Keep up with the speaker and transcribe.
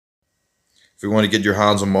If you want to get your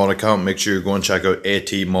hands on mod account, make sure you go and check out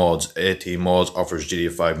AT Mods. AT Mods offers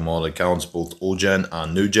GTA 5 mod accounts, both old gen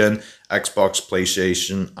and new gen, Xbox,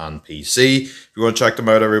 PlayStation, and PC. If you want to check them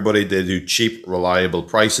out, everybody, they do cheap, reliable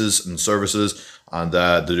prices and services, and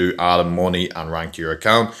they do add money and rank to your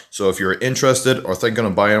account. So if you're interested or thinking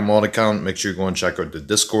of buying a mod account, make sure you go and check out the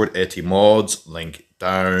Discord, AT Mods, link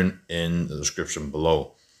down in the description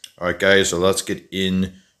below. Alright guys, so let's get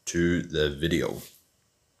into the video.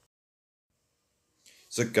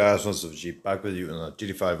 So guys, once again, back with you in a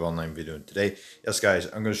GTA 5 online video today. Yes guys,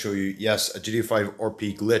 I'm going to show you, a GTA 5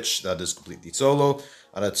 RP glitch that is completely solo,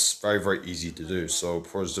 and it's very easy to do. So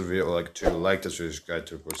before this video, I'd like to like this video, subscribe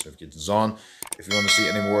to post notifications on. If you want to see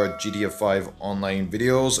any more GTA 5 online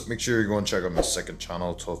videos, make sure you go and check out my second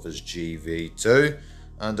channel, Toughest GV2.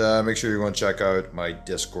 And make sure you go and check out my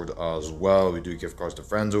Discord as well. We do gift cards to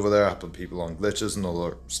friends over there, helping people on glitches and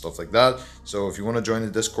other stuff like that. So if you want to join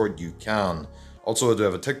the Discord, you can. Also, I do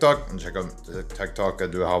have a TikTok, and check out the TikTok. I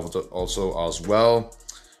do have it also as well.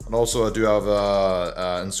 And also, I do have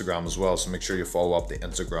Instagram as well, so make sure you follow up the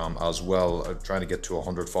Instagram as well. I'm trying to get to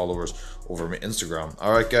 100 followers over my Instagram.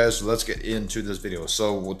 Alright guys, so let's get into this video.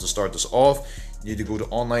 So to start this off, you need to go to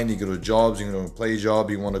online, you go to jobs, you go to play job,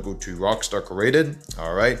 you want to go to Rockstar Created.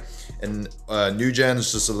 Alright, and new gen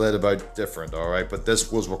is just a little bit different. Alright, but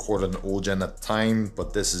this was recorded in old gen at the time,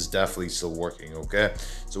 but this is definitely still working. Okay,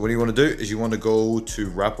 so what you want to do is you want to go to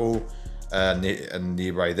repo and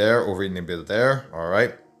nearby there, over nearby there.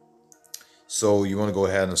 Alright, so you want to go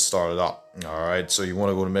ahead and start it up. Alright, so you want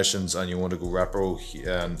to go to missions and you want to go repo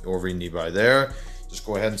and over nearby there. Just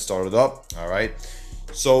go ahead and start it up. Alright,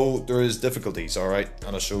 so there is difficulties. Alright,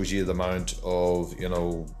 and it shows you the amount of, you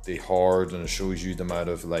know, the hard, and it shows you the amount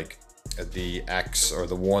of like the X or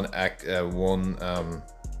the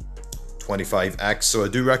 25x. So I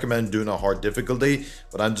do recommend doing a hard difficulty,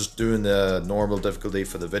 but I'm just doing the normal difficulty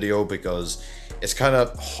for the video because it's kind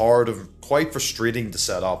of hard and quite frustrating to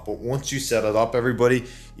set up. But once you set it up, everybody,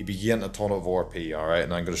 you be getting a ton of RP. All right,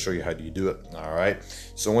 and I'm going to show you how you do it. All right,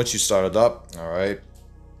 so once you start it up, all right,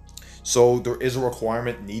 so there is a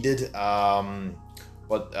requirement needed, there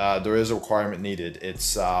is a requirement needed.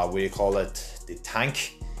 It's what do you call it, the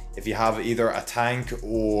tank. If you have either a tank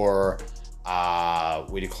or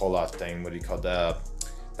what do you call that thing, what do you call that,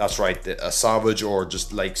 that's right, a salvage, or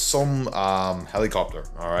just like some helicopter,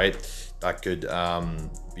 all right, that could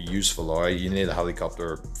be useful. All right, you need a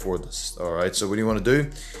helicopter for this. All right, so what you want to do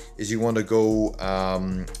is you want to go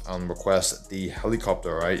and request the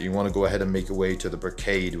helicopter. All right, you want to go ahead and make your way to the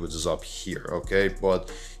barricade, which is up here. Okay,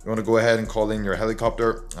 but you want to go ahead and call in your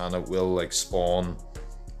helicopter, and it will like spawn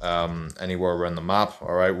anywhere around the map.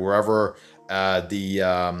 All right, wherever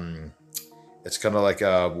it's kind of like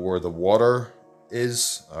where the water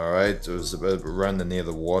is. All right, so it's a bit around the near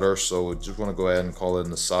the water. So just want to go ahead and call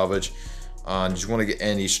in the salvage, and you just want to get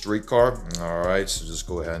any streetcar. All right, so just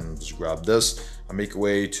go ahead and just grab this and make your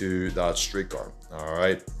way to that streetcar. All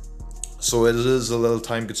right, so it is a little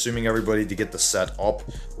time consuming, everybody, to get the set up,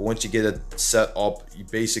 but once you get it set up, you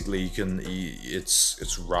basically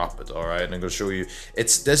it's rapid. All right, and I'm going to show you,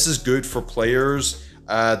 this is good for players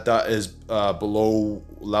that is below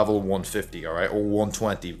level 150, all right, or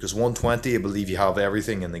 120, because 120, I believe you have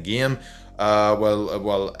everything in the game.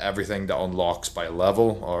 Well, everything that unlocks by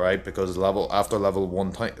level, all right, because after level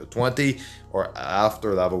 120 or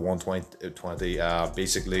after level 120,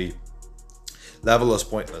 basically level is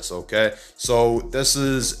pointless. Okay, so this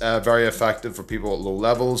is very effective for people at low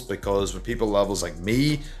levels, because with people levels like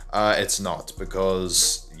me, it's not,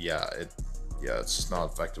 because it's just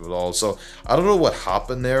not effective at all. So I don't know what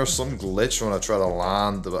happened there, some glitch when I tried to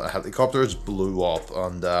land. The helicopters blew up,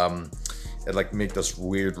 and it like made this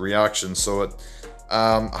weird reaction. So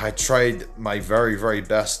I tried my very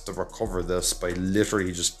best to recover this by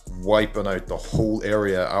literally just wiping out the whole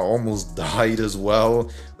area. I almost died as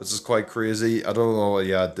well, which is quite crazy. I don't know,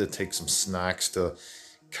 I did take some snacks to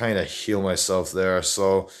kind of heal myself there.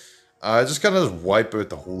 So I just kind of wipe out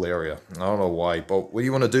the whole area. I don't know why, but what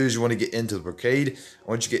you want to do is you want to get into the barricade.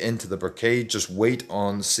 Once you get into the barricade, just wait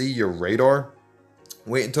on, see your radar.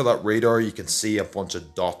 Wait until that radar, you can see a bunch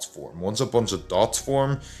of dots form. Once a bunch of dots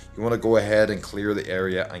form, you want to go ahead and clear the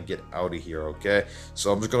area and get out of here. Okay,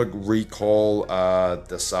 so I'm just going to recall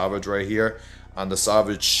the salvage right here, and the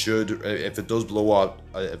salvage should, if it does blow up,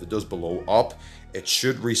 it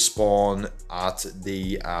should respawn at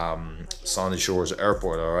the Sandy Shores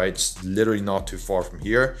Airport. All right, it's literally not too far from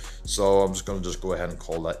here, so I'm just going to go ahead and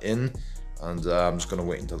call that in. And I'm just going to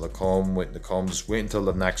wait until they come, just wait until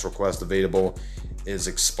the next request available is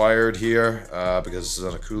expired here because it's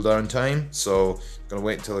on a cooldown time. So I'm gonna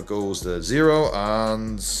wait until it goes to 0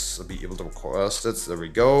 and I'll be able to request it. There we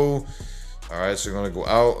go. Alright, so we're gonna go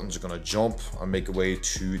out. I'm just gonna jump and make a way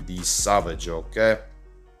to the Savage, okay?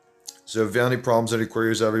 So if you have any problems, any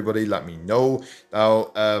queries, everybody, let me know.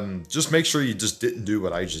 Now, just make sure you just didn't do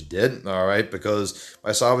what I just did, all right? Because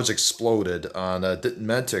my Savage exploded, and I didn't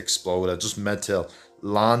meant to explode. I just meant to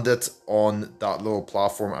land it on that little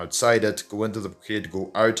platform outside it, go into the blockade,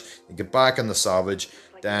 go out, and get back in the Savage.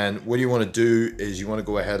 Then what you want to do is you want to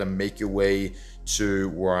go ahead and make your way to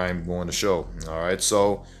where I'm going to show, all right?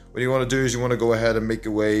 So what you want to do is you want to go ahead and make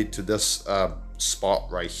your way to this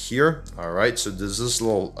spot right here. All right, so there's this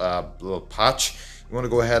little patch. You want to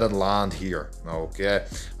go ahead and land here, okay?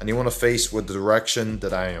 And you want to face with the direction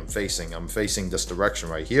that I am facing. I'm facing this direction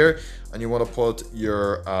right here, and you want to put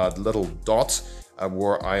your little dot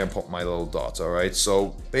where I am putting my little dot. All right,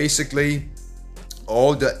 so basically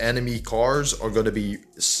all the enemy cars are going to be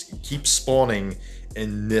keep spawning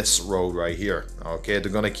in this road right here, okay?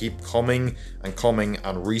 They're going to keep coming and coming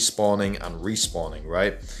and respawning,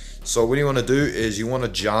 right? So what you want to do is you want to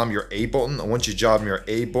jam your A button, and once you jam your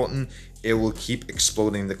A button, it will keep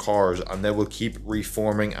exploding the cars, and they will keep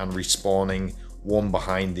reforming and respawning one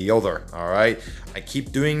behind the other. All right, I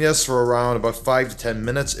keep doing this for around about 5 to 10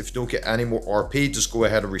 minutes. If you don't get any more RP, just go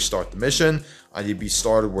ahead and restart the mission, and you'll be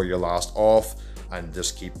started where you're last off, and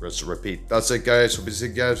just keep repeat. That's it, guys. Hope you see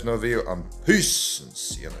you guys in another video, and peace, and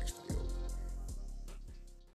see you next video.